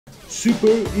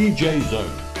Superejzone.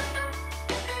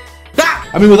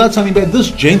 I mean, without sounding bad,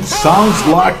 this gent sounds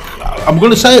like, I'm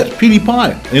going to say it,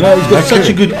 PewDiePie. You know, he's got such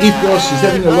a good ethos, he's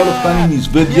having a lot of fun in his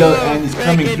video, and he's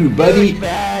coming through. Buddy,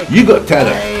 you got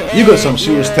talent. You got some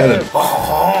serious talent.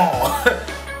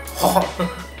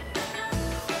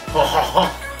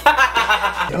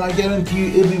 And I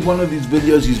guarantee you, every one of these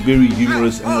videos is very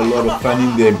humorous and a lot of fun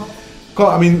in them.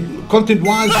 I mean,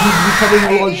 content-wise, we're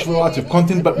covering a large variety of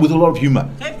content, but with a lot of humor.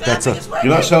 That's it. You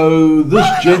know, so this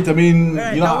gent, I mean,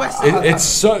 you know, it's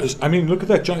so. I mean, look at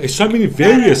that, John. There's so many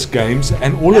various games,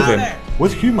 and all of them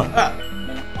with humor.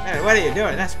 Hey, what are you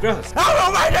doing? That's gross.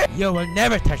 Yo, we'll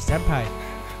never touch Senpai.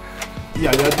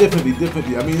 Yeah, definitely.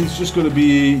 I mean, it's just going to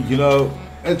be, you know,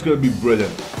 it's going to be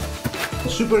brilliant.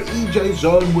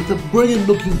 Superejzone with a brilliant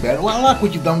looking banner. Well, I like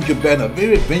what you've done with your banner.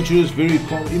 Very adventurous, very,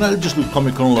 you know, it just looks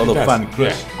comical, a lot of fun.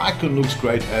 Chris, yeah. Icon looks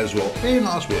great as well. Very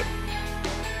nice work.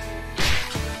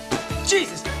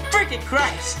 Jesus freaking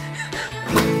Christ!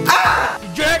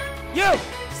 Jerk! You!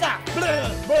 Stop!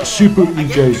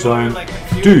 Superejzone.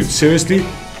 Dude, seriously?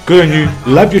 Good on you.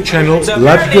 Love your channel.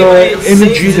 Love your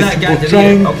energy that you're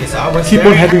portraying. Keep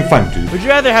on having fun, dude. Would you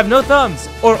rather have no thumbs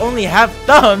or only have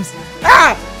thumbs?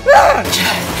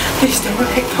 Please don't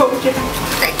let go, Jack.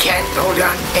 I can't hold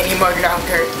on any more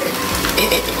longer.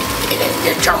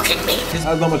 You're choking me. There's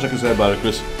not much I can say about it,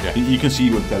 Chris. Yeah. You can see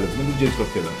what talent. The gent's got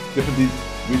talent.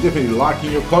 We're definitely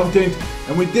liking your content,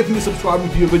 and we're definitely subscribing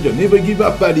to your video. Never give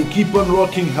up, buddy. Keep on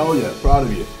rocking. Hell yeah. Proud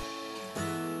of you.